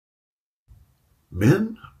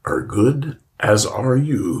Men are good, as are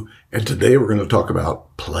you, and today we're going to talk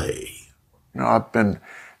about play. I've been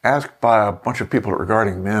asked by a bunch of people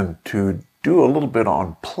regarding men to do a little bit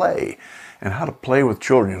on play and how to play with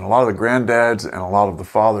children. And a lot of the granddads and a lot of the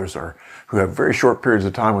fathers who have very short periods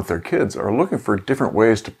of time with their kids are looking for different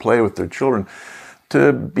ways to play with their children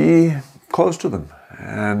to be close to them.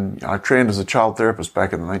 And I trained as a child therapist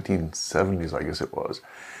back in the 1970s, I guess it was.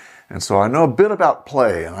 And so I know a bit about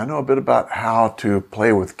play, and I know a bit about how to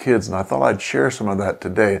play with kids, and I thought I'd share some of that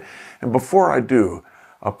today. And before I do,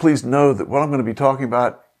 please know that what I'm going to be talking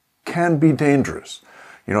about can be dangerous.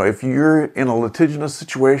 If you're in a litigious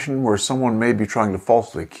situation where someone may be trying to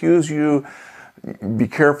falsely accuse you, be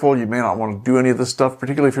careful. You may not want to do any of this stuff,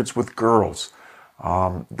 particularly if it's with girls.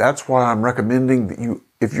 That's why I'm recommending that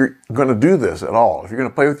if you're going to do this at all, if you're going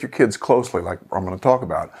to play with your kids closely, like I'm going to talk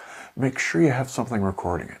about, make sure you have something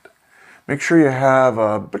recording it. Make sure you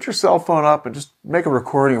have, put your cell phone up and just make a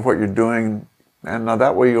recording of what you're doing, and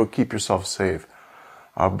that way you'll keep yourself safe.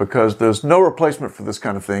 Because there's no replacement for this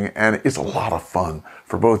kind of thing, and it's a lot of fun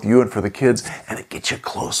for both you and for the kids, and it gets you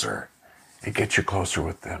closer. It gets you closer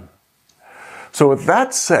with them. So with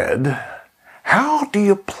that said, how do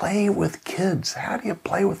you play with kids? How do you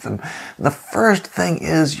play with them? And the first thing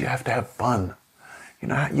is you have to have fun.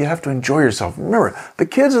 You have to enjoy yourself. Remember, the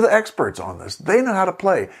kids are the experts on this. They know how to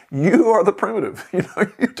play. You are the primitive. You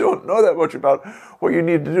don't know that much about what you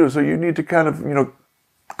need to do. So you need to kind of,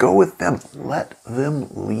 go with them. Let them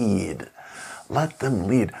lead. Let them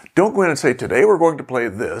lead. Don't go in and say, today we're going to play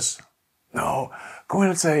this. No, go in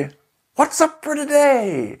and say, what's up for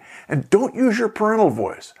today? And don't use your parental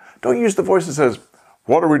voice. Don't use the voice that says,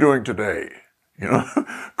 what are we doing today?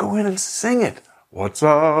 Go in and sing it. What's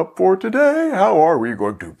up for today? How are we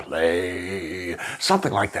going to play?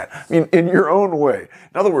 Something like that. In your own way.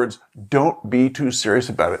 In other words, don't be too serious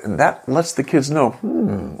about it. And that lets the kids know,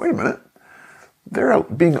 wait a minute. They're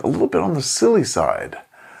being a little bit on the silly side.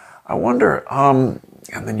 I wonder, and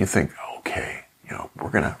then you think, okay, we're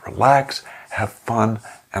going to relax, have fun,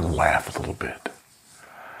 and laugh a little bit.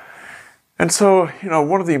 And so,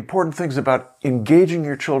 one of the important things about engaging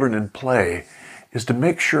your children in play is to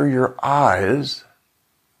make sure your eyes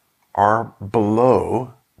are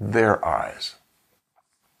below their eyes.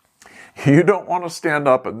 You don't want to stand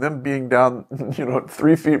up and them being down,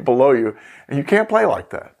 3 feet below you, and you can't play like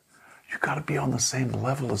that. You got to be on the same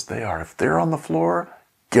level as they are. If they're on the floor,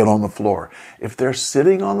 get on the floor. If they're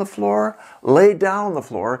sitting on the floor, lay down on the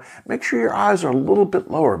floor. Make sure your eyes are a little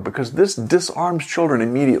bit lower, because this disarms children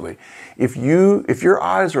immediately. If your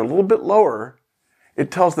eyes are a little bit lower,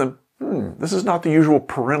 it tells them, this is not the usual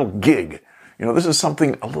parental gig. This is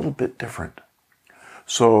something a little bit different.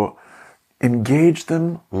 So engage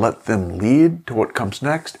them, let them lead to what comes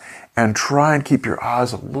next, and try and keep your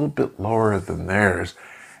eyes a little bit lower than theirs.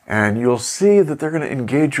 And you'll see that they're going to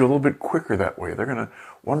engage you a little bit quicker that way. They're going to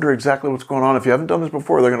wonder exactly what's going on. If you haven't done this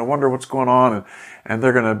before, they're going to wonder what's going on, and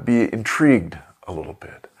they're going to be intrigued a little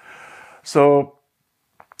bit. So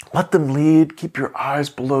let them lead, keep your eyes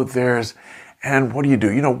below theirs. And what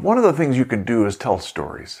do? One of the things you can do is tell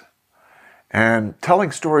stories. And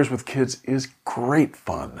telling stories with kids is great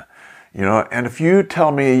fun. And if you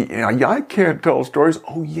tell me, I can't tell stories.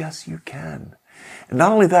 Oh, yes, you can. And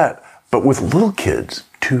not only that, but with little kids,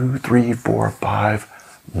 2, 3, 4,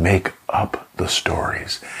 5, make up the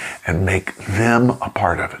stories and make them a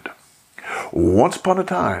part of it. Once upon a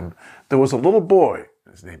time, there was a little boy.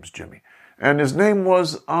 His name's Jimmy. And his name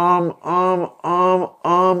was, and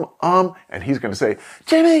he's going to say,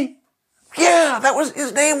 Jimmy! Yeah,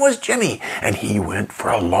 his name was Jimmy. And he went for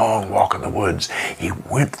a long walk in the woods. He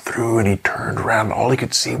went through and he turned around. And all he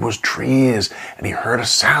could see was trees. And he heard a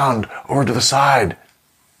sound over to the side.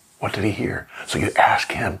 What did he hear? So you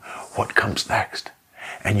ask him, what comes next?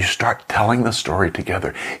 And you start telling the story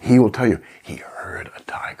together. He will tell you, he heard a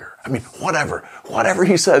tiger. Whatever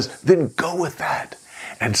he says, then go with that.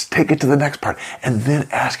 And take it to the next part. And then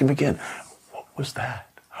ask him again, what was that?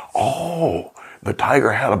 Oh, the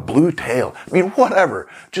tiger had a blue tail. Whatever.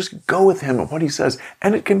 Just go with him and what he says.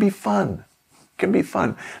 And it can be fun. It can be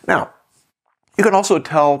fun. Now, you can also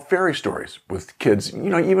tell fairy stories with kids,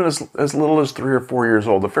 even as little as 3 or 4 years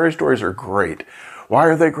old. The fairy stories are great. Why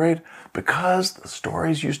are they great? Because the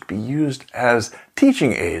stories used to be used as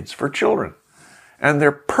teaching aids for children. And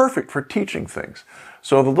they're perfect for teaching things.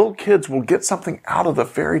 So the little kids will get something out of the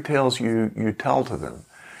fairy tales you tell to them.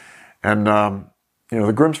 And,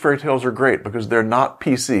 the Grimm's fairy tales are great because they're not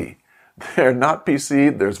PC. They're not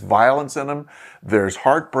PC. There's violence in them. There's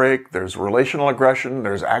heartbreak. There's relational aggression.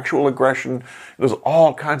 There's actual aggression. There's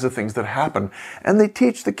all kinds of things that happen. And they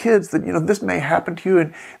teach the kids that, this may happen to you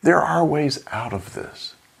and there are ways out of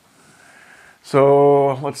this.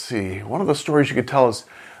 So let's see. One of the stories you could tell us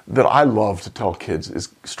that I love to tell kids is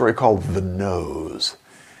a story called The Nose.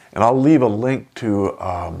 And I'll leave a link to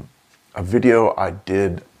a video I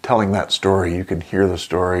did telling that story. You can hear the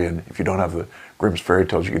story, and if you don't have the Grimm's Fairy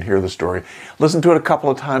Tales, you can hear the story. Listen to it a couple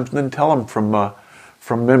of times, and then tell them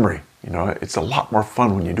from memory. It's a lot more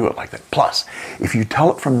fun when you do it like that. Plus, if you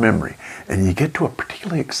tell it from memory, and you get to a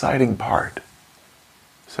particularly exciting part,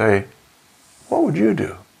 say, what would you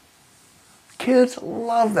do? Kids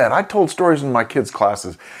love that. I told stories in my kids'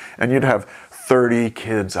 classes, and you'd have 30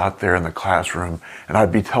 kids out there in the classroom, and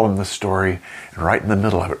I'd be telling the story, and right in the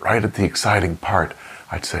middle of it, right at the exciting part,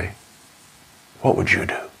 I'd say, what would you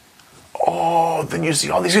do? Oh, then you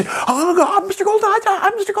see all these kids, oh God, Mr. Golden,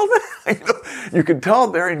 I'm Mr. Golden. You can tell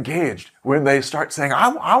they're engaged when they start saying,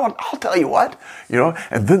 I'll tell you what,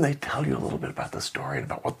 and then they tell you a little bit about the story and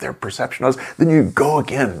about what their perception was. Then you go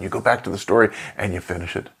again, you go back to the story and you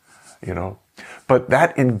finish it, But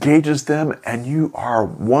that engages them and you are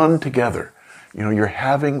one together. You're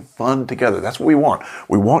having fun together. That's what we want.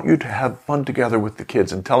 We want you to have fun together with the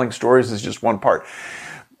kids, and telling stories is just one part.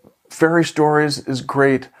 Fairy stories is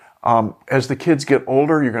great. As the kids get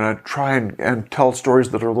older, you're going to try and tell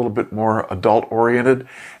stories that are a little bit more adult-oriented.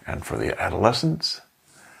 And for the adolescents,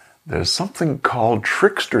 there's something called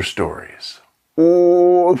Trickster stories.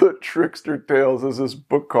 Oh, the Trickster Tales. There's this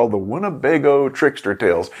book called the Winnebago Trickster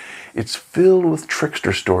Tales. It's filled with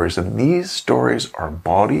trickster stories, and these stories are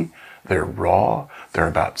bawdy. They're raw, they're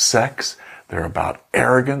about sex, they're about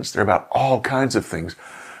arrogance, they're about all kinds of things.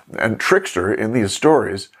 And Trickster, in these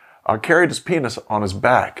stories, carried his penis on his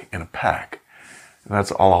back in a pack. And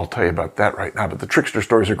that's all I'll tell you about that right now, but the Trickster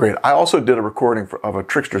stories are great. I also did a recording of a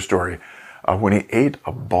Trickster story when he ate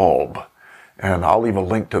a bulb. And I'll leave a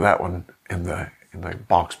link to that one in the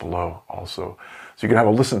box below also. So you can have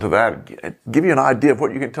a listen to that, give you an idea of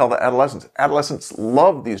what you can tell the adolescents. Adolescents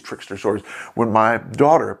love these Trickster stories. When my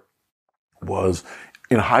daughter was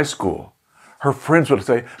in high school, her friends would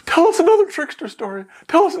say, tell us another trickster story.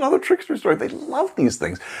 Tell us another trickster story. They love these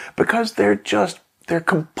things because they're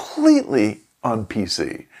completely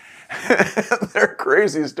un-PC. They're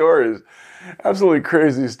crazy stories. Absolutely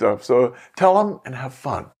crazy stuff. So tell them and have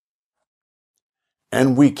fun.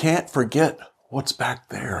 And we can't forget what's back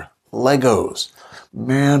there. Legos.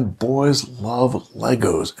 Man, boys love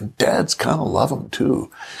Legos, and dads kind of love them too.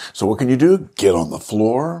 So what can you do? Get on the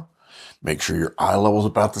floor. Make sure your eye level's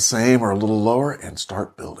about the same or a little lower, and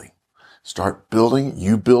start building. Start building.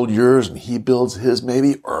 You build yours and he builds his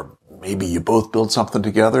maybe, or maybe you both build something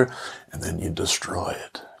together and then you destroy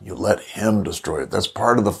it. You let him destroy it. That's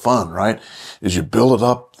part of the fun, right? Is you build it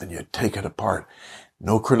up, then you take it apart.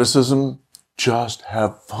 No criticism. Just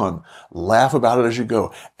have fun. Laugh about it as you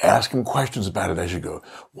go. Ask him questions about it as you go.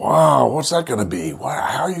 Wow, what's that going to be?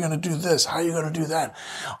 How are you going to do this? How are you going to do that?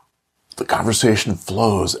 The conversation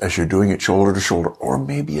flows as you're doing it shoulder to shoulder, or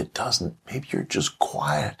maybe it doesn't. Maybe you're just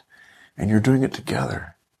quiet and you're doing it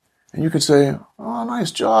together. And you could say, oh,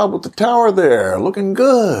 nice job with the tower there, looking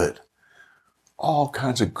good. All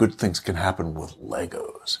kinds of good things can happen with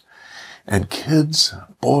Legos. And kids,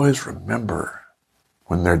 boys, remember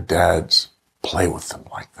when their dads play with them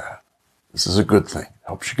like that. This is a good thing.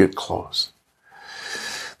 Helps you get close.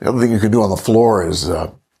 The other thing you can do on the floor is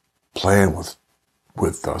playing with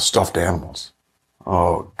stuffed animals.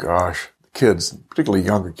 Oh gosh, kids, particularly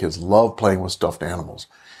younger kids, love playing with stuffed animals.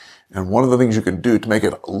 And one of the things you can do to make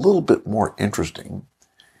it a little bit more interesting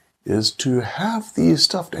is to have these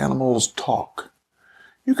stuffed animals talk.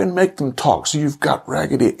 You can make them talk. So you've got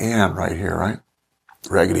Raggedy Ann right here, right?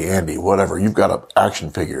 Raggedy Andy, whatever. You've got an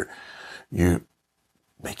action figure. You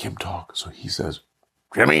make him talk. So he says,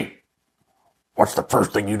 Jimmy, what's the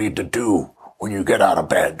first thing you need to do when you get out of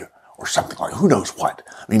bed? Or something like, who knows what?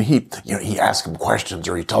 I mean, he asks him questions,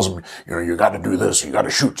 or he tells him, you got to do this, you got to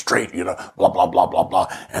shoot straight, blah, blah, blah, blah, blah.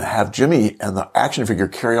 And have Jimmy and the action figure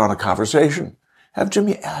carry on a conversation. Have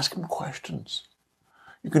Jimmy ask him questions.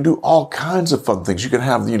 You can do all kinds of fun things. You can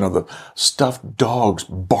have, the stuffed dogs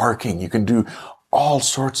barking. You can do all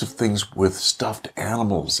sorts of things with stuffed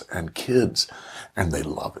animals and kids. And they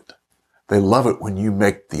love it. They love it when you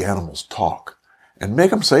make the animals talk and make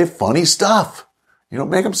them say funny stuff.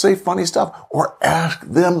 Make them say funny stuff, or ask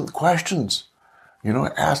them questions.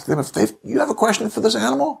 Ask them you have a question for this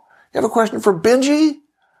animal? You have a question for Benji?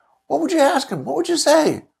 What would you ask him? What would you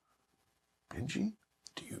say? Benji,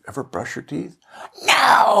 do you ever brush your teeth?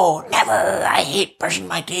 No, never. I hate brushing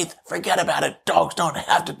my teeth. Forget about it. Dogs don't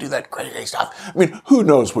have to do that crazy stuff. I mean, who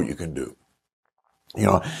knows what you can do?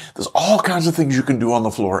 There's all kinds of things you can do on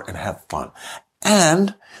the floor and have fun.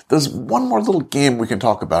 And there's one more little game we can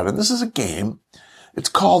talk about. And this is a game. It's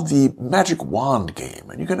called the Magic Wand game.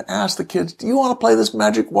 And you can ask the kids, do you want to play this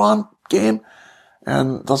Magic Wand game?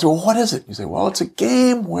 And they'll say, well, what is it? You say, well, it's a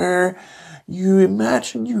game where you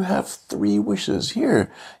imagine you have 3 wishes.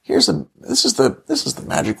 This is the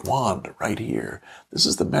magic wand right here. This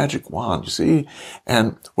is the magic wand, you see?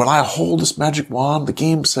 And when I hold this magic wand, the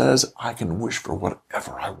game says I can wish for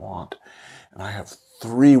whatever I want. And I have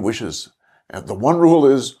 3 wishes. And the one rule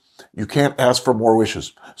is you can't ask for more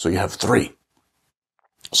wishes. So you have 3.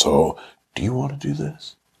 So do you want to do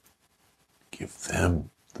this? Give them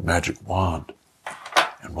the magic wand.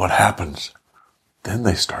 And what happens? Then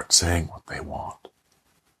they start saying what they want.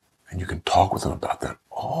 And you can talk with them about that.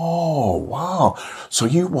 Oh, wow. So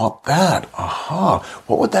you want that. Aha.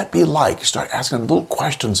 What would that be like? You start asking them little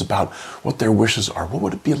questions about what their wishes are. What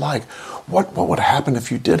would it be like? What would happen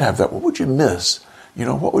if you did have that? What would you miss?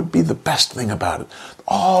 What would be the best thing about it?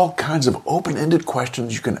 All kinds of open-ended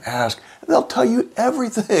questions you can ask. And they'll tell you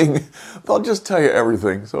everything. They'll just tell you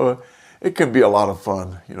everything. So it can be a lot of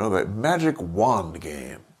fun. That magic wand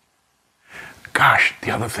game. Gosh,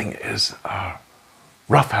 the other thing is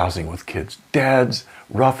roughhousing with kids. Dads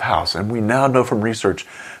roughhouse. And we now know from research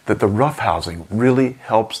that the roughhousing really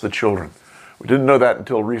helps the children. We didn't know that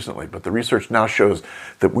until recently, but the research now shows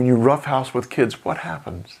that when you roughhouse with kids, what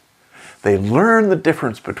happens? They learn the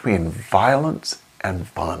difference between violence and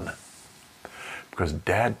fun. Because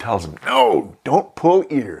Dad tells them, no, don't pull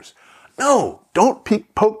ears. No, don't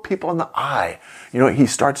poke people in the eye. He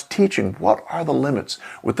starts teaching what are the limits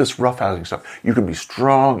with this roughhousing stuff. You can be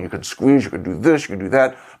strong, you can squeeze, you can do this, you can do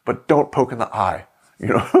that, but don't poke in the eye,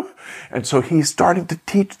 And so he's starting to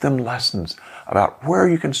teach them lessons about where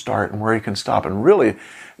you can start and where you can stop. And really,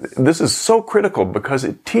 this is so critical because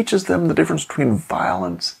it teaches them the difference between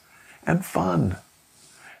violence and fun.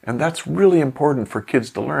 And that's really important for kids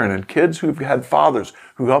to learn. And kids who've had fathers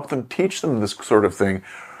who help them teach them this sort of thing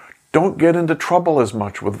don't get into trouble as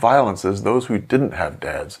much with violence as those who didn't have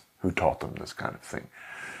dads who taught them this kind of thing.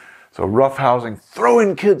 So roughhousing,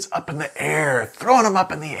 throwing kids up in the air, throwing them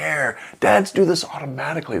up in the air. Dads do this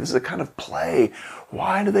automatically. This is a kind of play.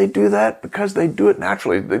 Why do they do that? Because they do it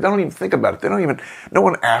naturally. They don't even think about it. No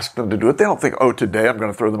one asked them to do it. They don't think, oh, today I'm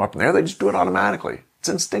going to throw them up in the air. They just do it automatically. It's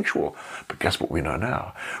instinctual. But guess what we know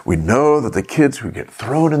now? We know that the kids who get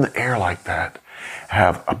thrown in the air like that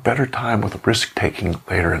have a better time with risk-taking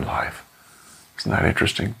later in life. Isn't that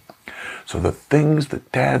interesting? So the things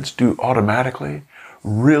that dads do automatically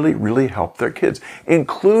really, really help their kids,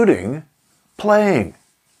 including playing.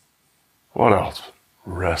 What else?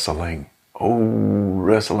 Wrestling. Oh,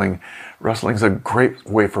 wrestling. Wrestling's a great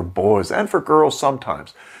way for boys and for girls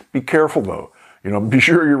sometimes. Be careful though. Be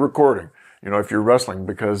sure you're recording. If you're wrestling,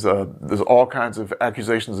 because there's all kinds of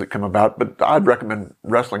accusations that come about, but I'd recommend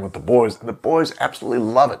wrestling with the boys, and the boys absolutely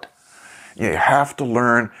love it. You have to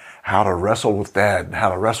learn how to wrestle with Dad and how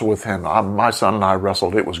to wrestle with him. My son and I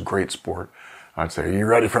wrestled. It was great sport. I'd say, are you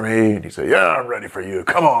ready for me? And he'd say, yeah, I'm ready for you.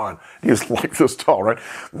 Come on. He was like this tall, right?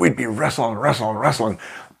 We'd be wrestling,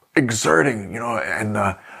 exerting,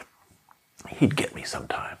 and he'd get me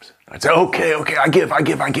sometimes. I'd say, okay, I give.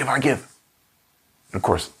 And of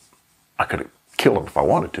course, I could kill him if I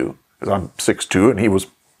wanted to, because I'm 6'2", and he was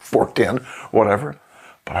 4'10", whatever.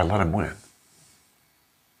 But I let him win.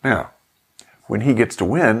 Now, when he gets to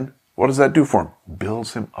win, what does that do for him?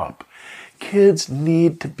 Builds him up. Kids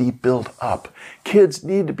need to be built up. Kids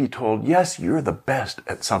need to be told, yes, you're the best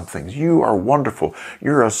at some things. You are wonderful.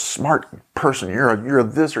 You're a smart person. You're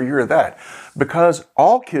this or you're that. Because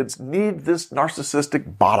all kids need this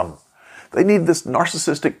narcissistic bottom. They need this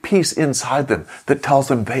narcissistic piece inside them that tells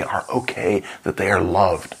them they are okay, that they are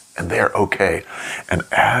loved, and they're okay. And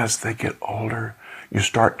as they get older, you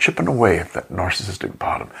start chipping away at that narcissistic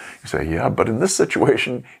bottom. You say, yeah, but in this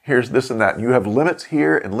situation, here's this and that. And you have limits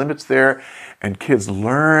here and limits there. And kids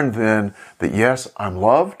learn then that, yes, I'm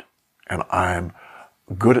loved and I'm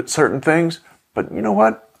good at certain things. But you know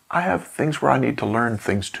what? I have things where I need to learn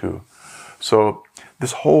things too. So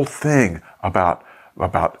this whole thing about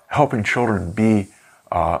helping children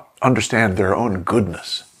understand their own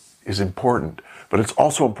goodness is important. But it's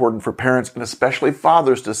also important for parents and especially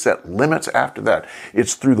fathers to set limits after that.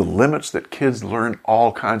 It's through the limits that kids learn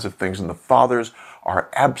all kinds of things. And the fathers are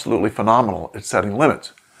absolutely phenomenal at setting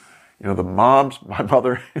limits. The moms, my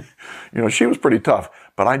mother, she was pretty tough.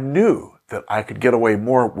 But I knew that I could get away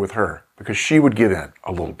more with her because she would give in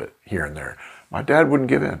a little bit here and there. My dad wouldn't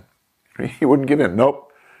give in. He wouldn't give in.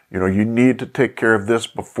 Nope. You need to take care of this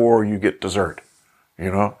before you get dessert,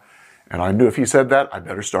 And I knew if he said that, I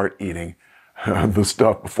better start eating the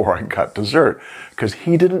stuff before I got dessert, because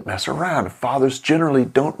he didn't mess around. Fathers generally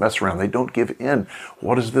don't mess around. They don't give in.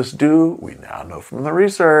 What does this do? We now know from the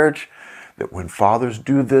research that when fathers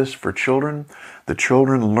do this for children, the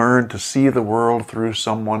children learn to see the world through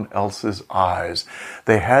someone else's eyes.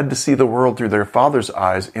 They had to see the world through their father's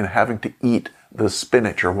eyes in having to eat the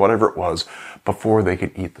spinach or whatever it was before they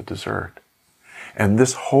could eat the dessert. And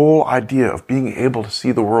this whole idea of being able to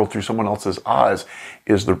see the world through someone else's eyes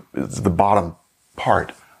is the bottom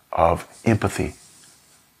part of empathy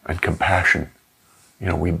and compassion.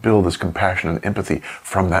 We build this compassion and empathy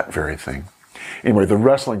from that very thing. Anyway, the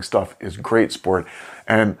wrestling stuff is great sport.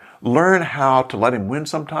 And learn how to let him win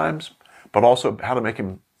sometimes, but also how to make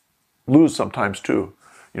him lose sometimes too.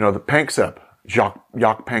 The Panksepp,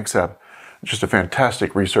 Jacques Panksepp, just a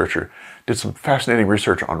fantastic researcher, did some fascinating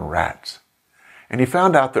research on rats. And he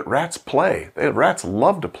found out that rats play. Rats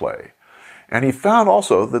love to play. And he found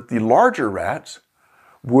also that the larger rats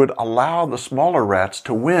would allow the smaller rats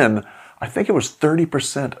to win, I think it was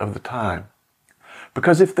 30% of the time.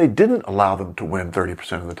 Because if they didn't allow them to win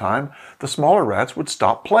 30% of the time, the smaller rats would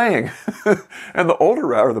stop playing. And the older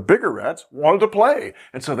rat, or the bigger rats, wanted to play.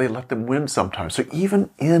 And so they let them win sometimes. So even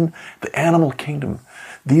in the animal kingdom,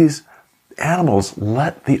 these animals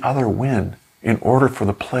let the other win in order for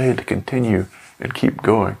the play to continue and keep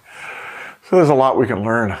going. So there's a lot we can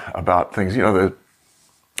learn about things.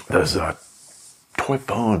 There's toy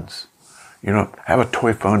phones. Have a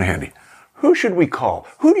toy phone handy. Who should we call?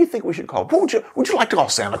 Who do you think we should call? Would you like to call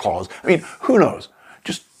Santa Claus? I mean, who knows?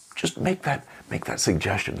 Just make that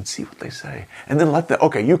suggestion and see what they say. And then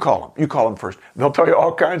okay, you call them first. They'll tell you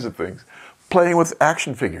all kinds of things. Playing with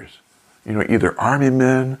action figures. Either army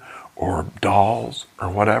men or dolls or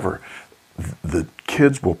whatever. The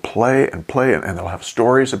kids will play and they'll have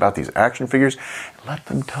stories about these action figures. Let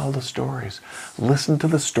them tell the stories. Listen to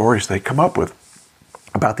the stories they come up with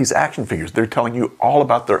about these action figures. They're telling you all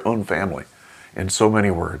about their own family in so many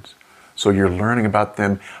words. So you're learning about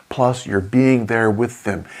them, plus you're being there with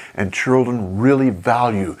them. And children really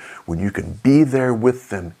value when you can be there with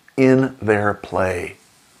them in their play.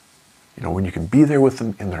 When you can be there with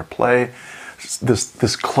them in their play,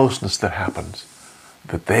 this closeness that happens,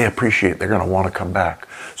 that they appreciate, they're going to want to come back.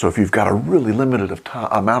 So if you've got a really limited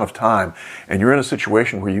amount of time and you're in a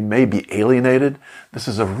situation where you may be alienated, this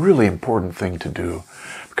is a really important thing to do,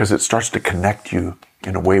 because it starts to connect you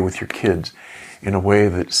in a way with your kids, in a way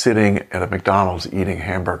that sitting at a McDonald's eating a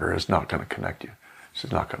hamburger is not going to connect you. This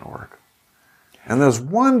is not going to work. And there's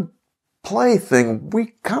one play thing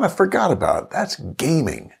we kind of forgot about. That's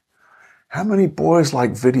gaming. How many boys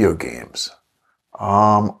like video games?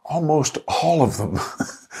 Almost all of them.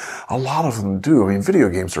 A lot of them do. I mean, video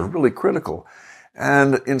games are really critical.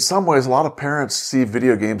 And in some ways, a lot of parents see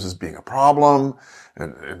video games as being a problem,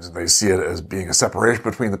 and they see it as being a separation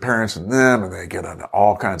between the parents and them, and they get into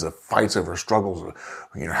all kinds of fights over struggles of,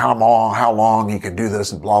 how long you can do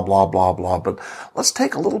this and blah, blah, blah, blah. But let's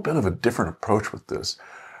take a little bit of a different approach with this.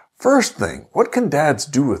 First thing, what can dads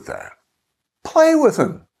do with that? Play with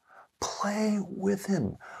him. Play with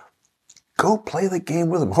him. Go play the game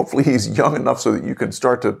with him. Hopefully he's young enough so that you can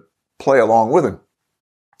start to play along with him.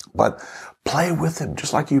 But play with him,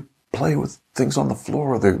 just like you play with things on the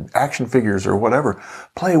floor, the action figures or whatever.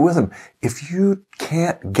 Play with him. If you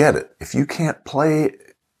can't get it, if you can't play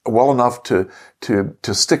well enough to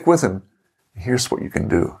stick with him, here's what you can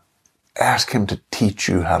do. Ask him to teach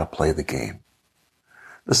you how to play the game.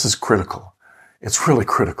 This is critical. It's really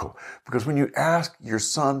critical, because when you ask your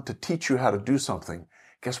son to teach you how to do something,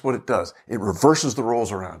 guess what it does? It reverses the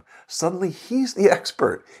roles around. Suddenly, he's the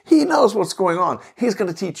expert. He knows what's going on. He's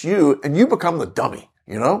going to teach you, and you become the dummy,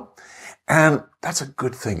 And that's a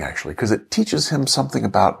good thing, actually, because it teaches him something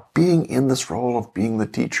about being in this role of being the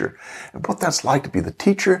teacher, and what that's like to be the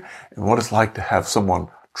teacher, and what it's like to have someone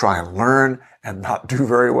try and learn and not do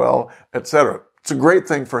very well, etc. It's a great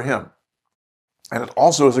thing for him. And it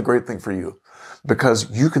also is a great thing for you, because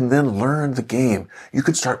you can then learn the game. You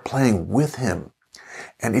can start playing with him.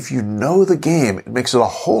 And if you know the game, it makes it a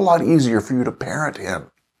whole lot easier for you to parent him.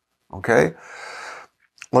 Okay?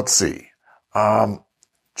 Let's see.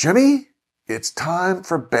 Jimmy, it's time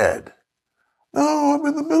for bed. No, I'm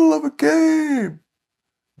in the middle of a game.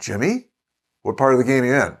 Jimmy, what part of the game are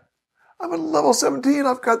you in? I'm at level 17.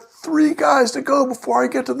 I've got 3 guys to go before I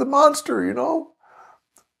get to the monster,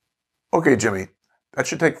 Okay, Jimmy, that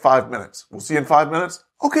should take 5 minutes. We'll see you in 5 minutes.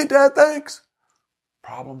 Okay, Dad, thanks.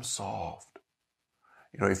 Problem solved.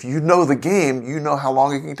 If you know the game, you know how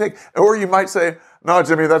long it can take. Or you might say, no,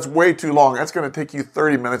 Jimmy, that's way too long. That's going to take you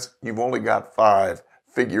 30 minutes. You've only got 5.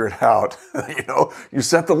 Figure it out. You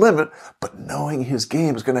set the limit, but knowing his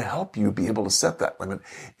game is going to help you be able to set that limit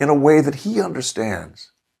in a way that he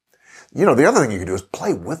understands. The other thing you can do is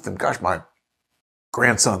play with them. Gosh, my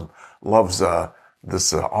grandson loves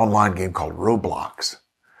this online game called Roblox.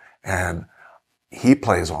 And he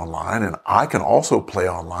plays online, and I can also play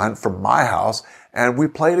online from my house, and we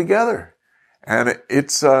play together. And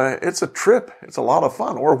it's a trip. It's a lot of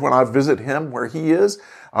fun. Or when I visit him where he is,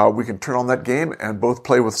 we can turn on that game and both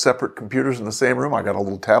play with separate computers in the same room. I got a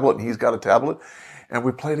little tablet and he's got a tablet, and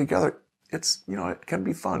we play together. It's, it can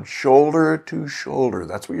be fun. Shoulder to shoulder.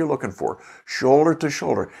 That's what you're looking for. Shoulder to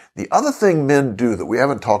shoulder. The other thing men do that we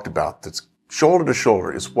haven't talked about that's shoulder to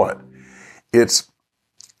shoulder is what? It's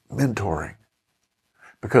mentoring.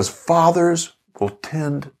 Because fathers will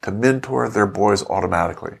tend to mentor their boys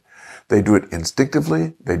automatically. They do it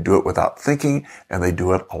instinctively, they do it without thinking, and they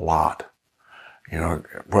do it a lot.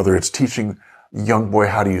 Whether it's teaching a young boy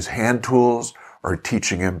how to use hand tools or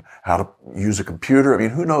teaching him how to use a computer.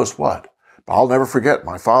 Who knows what. But I'll never forget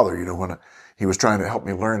my father, when he was trying to help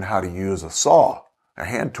me learn how to use a saw, a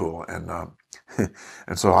hand tool. And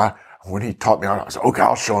and so when he taught me, I said, okay,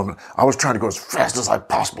 I'll show him. I was trying to go as fast as I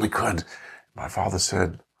possibly could. My father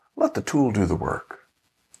said, let the tool do the work.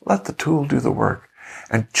 Let the tool do the work.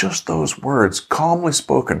 And just those words, calmly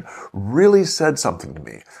spoken, really said something to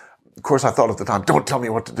me. Of course, I thought at the time, don't tell me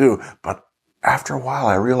what to do. But after a while,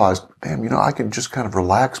 I realized, damn, I can just kind of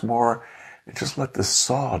relax more and just let the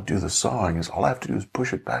saw do the sawing. All I have to do is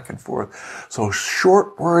push it back and forth. So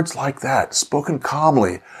short words like that, spoken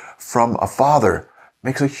calmly from a father,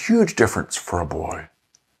 makes a huge difference for a boy.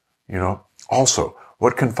 Also,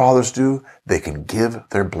 what can fathers do? They can give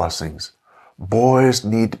their blessings. Boys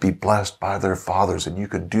need to be blessed by their fathers, and you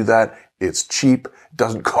can do that. It's cheap,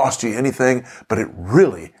 doesn't cost you anything, but it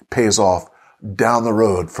really pays off down the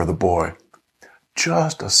road for the boy.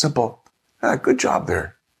 Just a simple, good job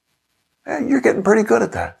there. You're getting pretty good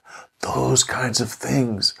at that. Those kinds of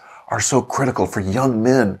things are so critical for young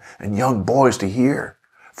men and young boys to hear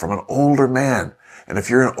from an older man. And if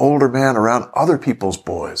you're an older man around other people's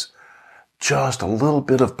boys, just a little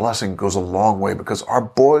bit of blessing goes a long way, because our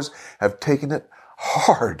boys have taken it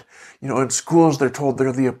hard. In schools, they're told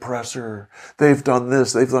they're the oppressor. They've done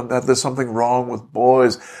this, they've done that. There's something wrong with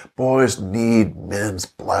boys. Boys need men's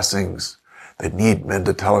blessings. They need men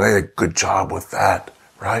to tell them, hey, good job with that,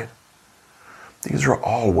 right? These are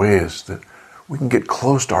all ways that we can get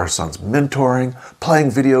close to our sons. Mentoring, playing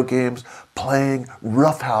video games, playing,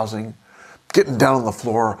 roughhousing, getting down on the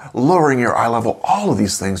floor, lowering your eye level. All of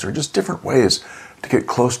these things are just different ways to get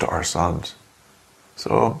close to our sons.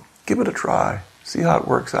 So give it a try. See how it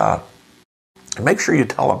works out. And make sure you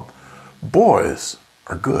tell them, boys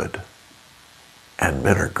are good, and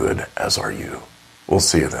men are good, as are you. We'll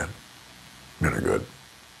see you then. Men are good.